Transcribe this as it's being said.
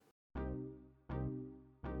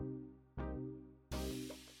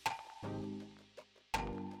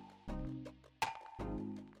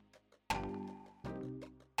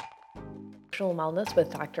Functional Wellness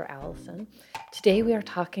with Dr. Allison. Today we are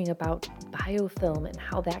talking about biofilm and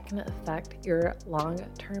how that can affect your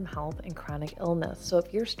long-term health and chronic illness. So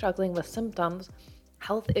if you're struggling with symptoms,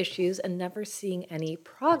 health issues, and never seeing any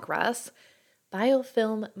progress,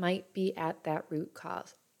 biofilm might be at that root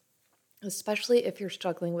cause, especially if you're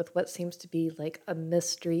struggling with what seems to be like a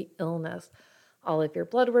mystery illness. All of your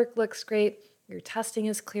blood work looks great, your testing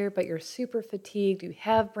is clear, but you're super fatigued, you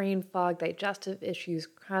have brain fog, digestive issues,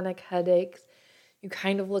 chronic headaches. You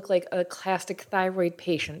kind of look like a classic thyroid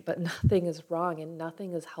patient, but nothing is wrong and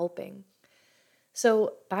nothing is helping.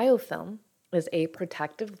 So biofilm is a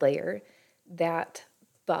protective layer that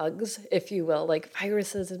bugs, if you will, like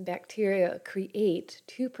viruses and bacteria, create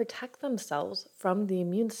to protect themselves from the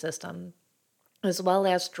immune system, as well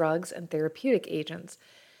as drugs and therapeutic agents.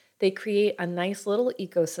 They create a nice little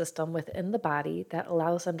ecosystem within the body that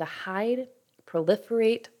allows them to hide,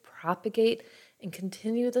 proliferate, propagate, and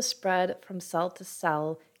continue the spread from cell to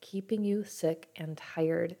cell, keeping you sick and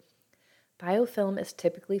tired. Biofilm is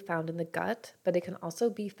typically found in the gut, but it can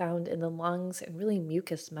also be found in the lungs and really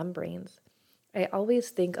mucous membranes. I always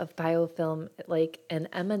think of biofilm like an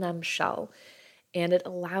M&M shell, and it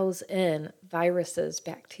allows in viruses,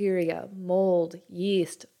 bacteria, mold,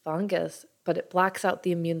 yeast, fungus, but it blocks out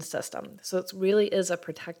the immune system. So it really is a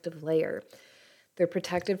protective layer. They're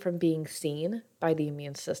protected from being seen by the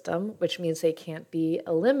immune system, which means they can't be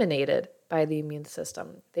eliminated by the immune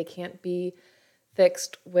system. They can't be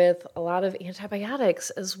fixed with a lot of antibiotics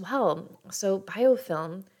as well. So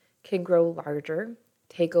biofilm can grow larger,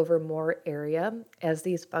 take over more area as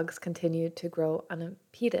these bugs continue to grow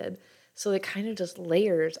unimpeded. So it kind of just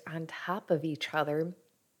layers on top of each other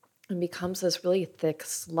and becomes this really thick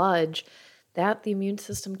sludge that the immune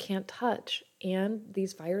system can't touch. And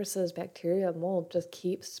these viruses, bacteria, mold just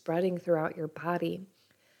keep spreading throughout your body.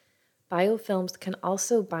 Biofilms can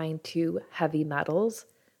also bind to heavy metals,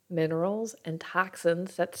 minerals, and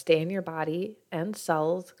toxins that stay in your body and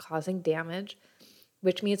cells, causing damage,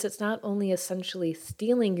 which means it's not only essentially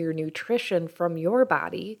stealing your nutrition from your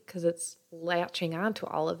body because it's latching onto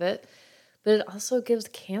all of it, but it also gives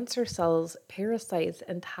cancer cells, parasites,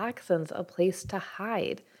 and toxins a place to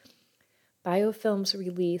hide. Biofilms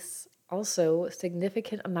release also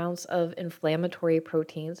significant amounts of inflammatory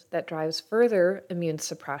proteins that drives further immune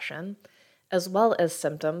suppression, as well as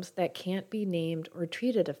symptoms that can't be named or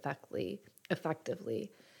treated effectively.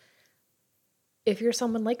 If you're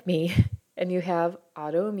someone like me and you have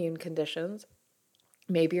autoimmune conditions,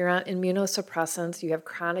 maybe you're on immunosuppressants, you have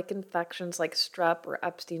chronic infections like strep or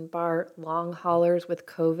Epstein-Barr, long haulers with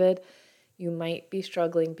COVID, you might be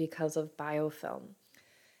struggling because of biofilm.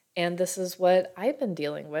 And this is what I've been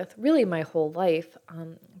dealing with really my whole life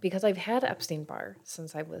because I've had Epstein-Barr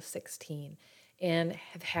since I was 16 and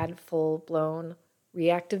have had full-blown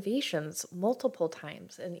reactivations multiple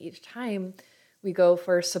times. And each time we go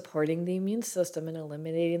for supporting the immune system and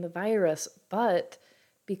eliminating the virus. But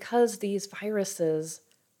because these viruses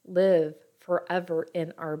live forever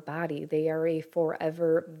in our body, they are a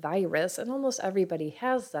forever virus, and almost everybody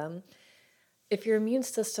has them. If your immune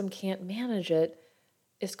system can't manage it,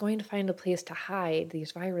 it's going to find a place to hide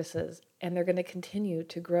these viruses, and they're going to continue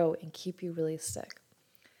to grow and keep you really sick.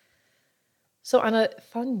 So on a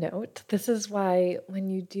fun note, this is why when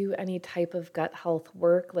you do any type of gut health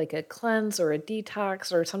work, like a cleanse or a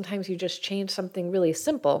detox, or sometimes you just change something really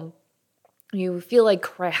simple, you feel like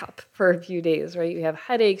crap for a few days, right? You have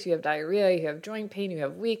headaches, you have diarrhea, you have joint pain, you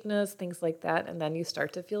have weakness, things like that. And then you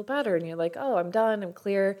start to feel better and you're like, oh, I'm done, I'm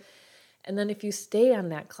clear. And then if you stay on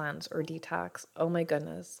that cleanse or detox, oh my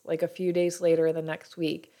goodness, like a few days later, the next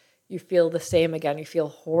week, you feel the same again. You feel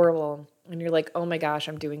horrible. And you're like, oh my gosh,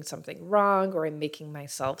 I'm doing something wrong, or I'm making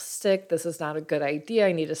myself sick. This is not a good idea.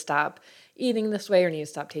 I need to stop eating this way or need to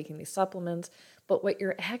stop taking these supplements. But what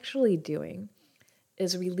you're actually doing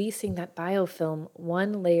is releasing that biofilm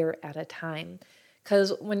one layer at a time.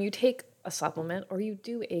 Because when you take a supplement or you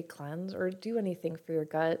do a cleanse or do anything for your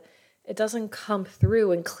gut, it doesn't come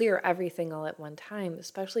through and clear everything all at one time,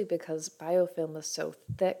 especially because biofilm is so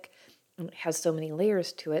thick and it has so many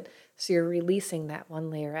layers to it. So you're releasing that one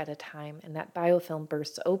layer at a time, and that biofilm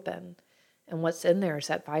bursts open. And what's in there is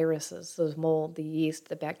that viruses, those mold, the yeast,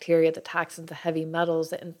 the bacteria, the toxins, the heavy metals,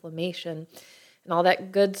 the inflammation, and all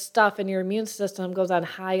that good stuff in your immune system goes on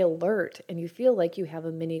high alert, and you feel like you have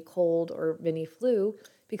a mini cold or mini flu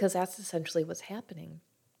because that's essentially what's happening.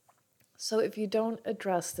 So if you don't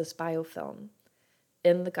address this biofilm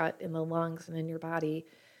in the gut, in the lungs, and in your body,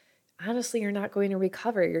 honestly, you're not going to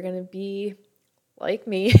recover. You're going to be like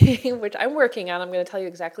me, which I'm working on. I'm going to tell you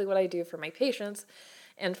exactly what I do for my patients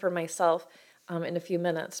and for myself in a few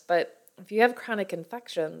minutes. But if you have chronic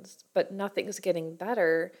infections, but nothing's getting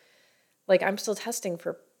better, like I'm still testing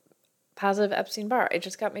for positive Epstein-Barr. I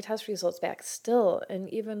just got my test results back still. And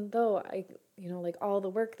even though I, like all the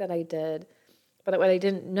work that I did, but what I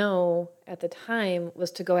didn't know at the time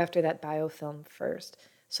was to go after that biofilm first.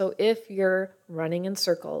 So if you're running in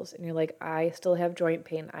circles and you're like, I still have joint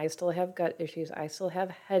pain, I still have gut issues, I still have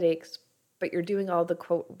headaches, but you're doing all the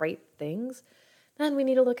quote right things, then we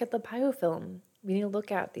need to look at the biofilm. We need to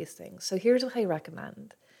look at these things. So here's what I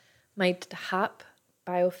recommend. My top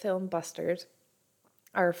biofilm busters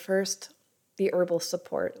are first the herbal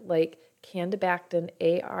support, like Candibactin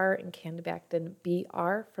AR and Candibactin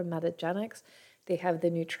BR from Metagenics. They have the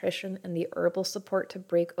nutrition and the herbal support to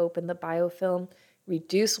break open the biofilm,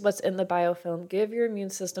 reduce what's in the biofilm, give your immune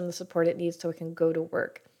system the support it needs so it can go to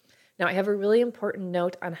work. Now, I have a really important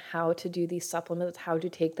note on how to do these supplements, how to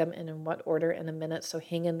take them, and in what order in a minute, so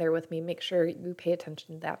hang in there with me. Make sure you pay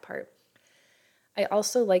attention to that part. I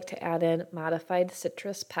also like to add in modified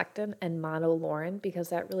citrus pectin and monolaurin because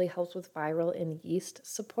that really helps with viral and yeast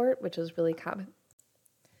support, which is really common.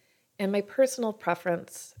 And my personal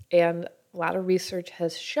preference, and a lot of research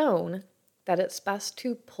has shown that it's best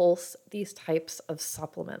to pulse these types of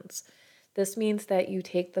supplements. This means that you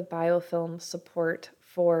take the biofilm support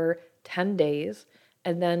for 10 days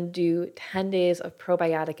and then do 10 days of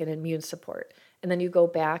probiotic and immune support. And then you go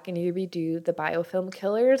back and you redo the biofilm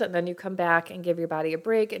killers, and then you come back and give your body a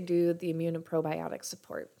break and do the immune and probiotic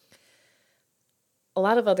support. A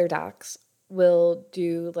lot of other docs will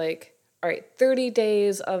do like, all right, 30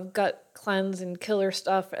 days of gut cleanse and killer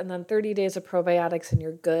stuff, and then 30 days of probiotics and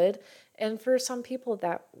you're good. And for some people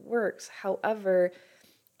that works. However,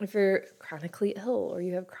 if you're chronically ill or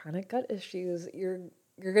you have chronic gut issues, you're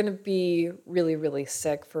going to be really, really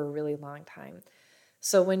sick for a really long time.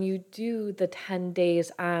 So when you do the 10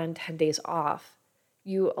 days on, 10 days off,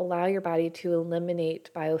 you allow your body to eliminate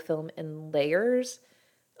biofilm in layers,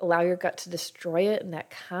 allow your gut to destroy it in that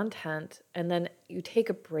content, and then you take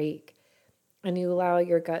a break and you allow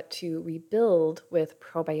your gut to rebuild with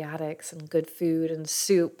probiotics and good food and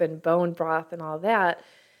soup and bone broth and all that.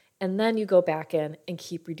 And then you go back in and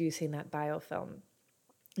keep reducing that biofilm.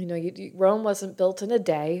 Rome wasn't built in a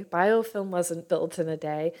day. Biofilm wasn't built in a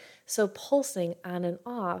day. So pulsing on and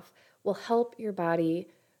off will help your body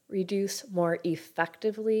reduce more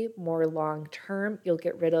effectively, more long-term. You'll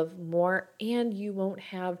get rid of more, and you won't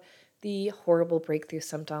have the horrible breakthrough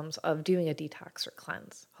symptoms of doing a detox or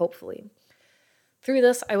cleanse, hopefully. Through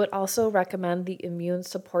this, I would also recommend the Immune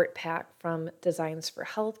Support Pack from Designs for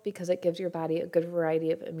Health because it gives your body a good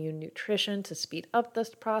variety of immune nutrition to speed up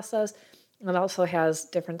this process. It also has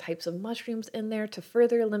different types of mushrooms in there to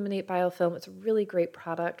further eliminate biofilm. It's a really great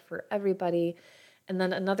product for everybody. And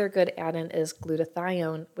then another good add-in is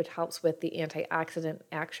glutathione, which helps with the antioxidant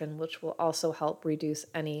action, which will also help reduce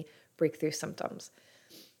any breakthrough symptoms.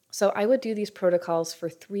 So I would do these protocols for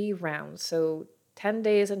 3 rounds. So 10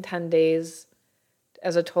 days and 10 days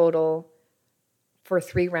as a total for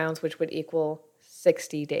 3 rounds, which would equal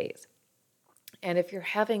 60 days. And if you're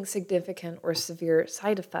having significant or severe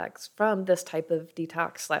side effects from this type of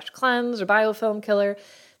detox/cleanse or biofilm killer,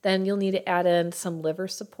 then you'll need to add in some liver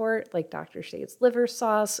support, like Dr. Shade's liver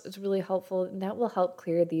sauce is really helpful, and that will help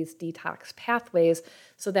clear these detox pathways,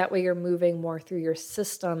 so that way you're moving more through your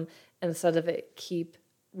system instead of it keep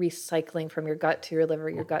recycling from your gut to your liver,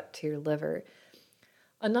 your gut to your liver.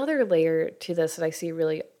 Another layer to this that I see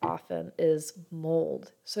really often is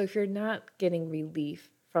mold. So if you're not getting relief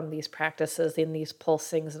from these practices and these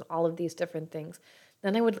pulsings and all of these different things,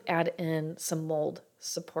 then I would add in some mold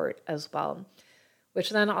support as well,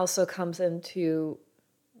 which then also comes into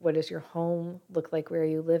what does your home look like? Where are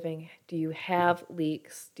you living? Do you have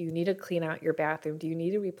leaks? Do you need to clean out your bathroom? Do you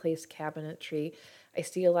need to replace cabinetry? I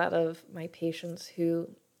see a lot of my patients who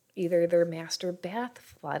either their master bath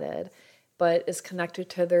flooded, but is connected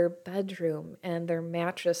to their bedroom, and their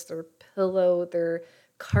mattress, their pillow, their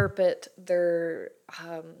carpet, their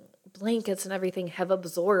blankets and everything have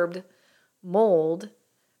absorbed mold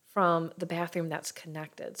from the bathroom that's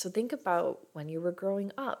connected. So think about when you were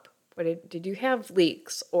growing up. Did you have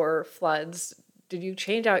leaks or floods? Did you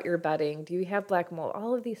change out your bedding? Do you have black mold?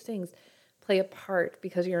 All of these things play a part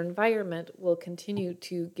because your environment will continue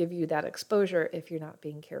to give you that exposure if you're not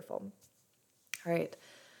being careful. All right.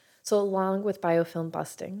 So along with biofilm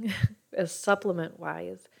busting, as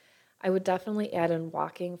supplement-wise, I would definitely add in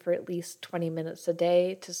walking for at least 20 minutes a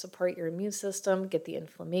day to support your immune system, get the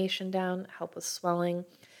inflammation down, help with swelling.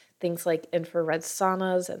 Things like infrared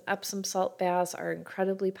saunas and Epsom salt baths are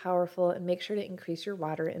incredibly powerful, and make sure to increase your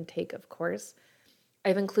water intake, of course.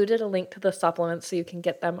 I've included a link to the supplements so you can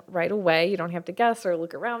get them right away. You don't have to guess or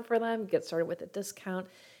look around for them. Get started with a discount.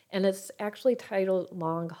 And it's actually titled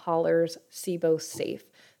Long Haulers SIBO Safe.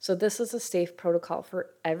 So this is a safe protocol for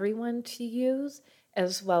everyone to use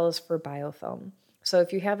as well as for biofilm. So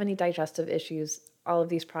if you have any digestive issues, all of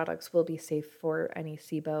these products will be safe for any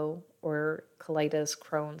SIBO or colitis,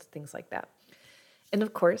 Crohn's, things like that. And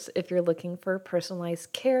of course, if you're looking for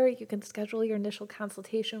personalized care, you can schedule your initial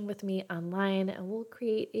consultation with me online and we'll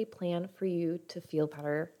create a plan for you to feel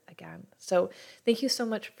better again. So thank you so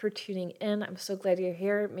much for tuning in. I'm so glad you're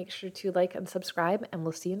here. Make sure to like and subscribe, and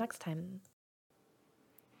we'll see you next time.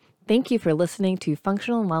 Thank you for listening to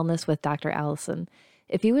Functional Wellness with Dr. Allison.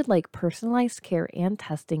 If you would like personalized care and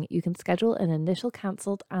testing, you can schedule an initial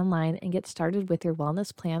consult online and get started with your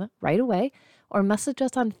wellness plan right away, or message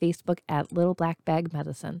us on Facebook at Little Black Bag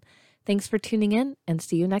Medicine. Thanks for tuning in, and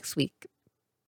see you next week.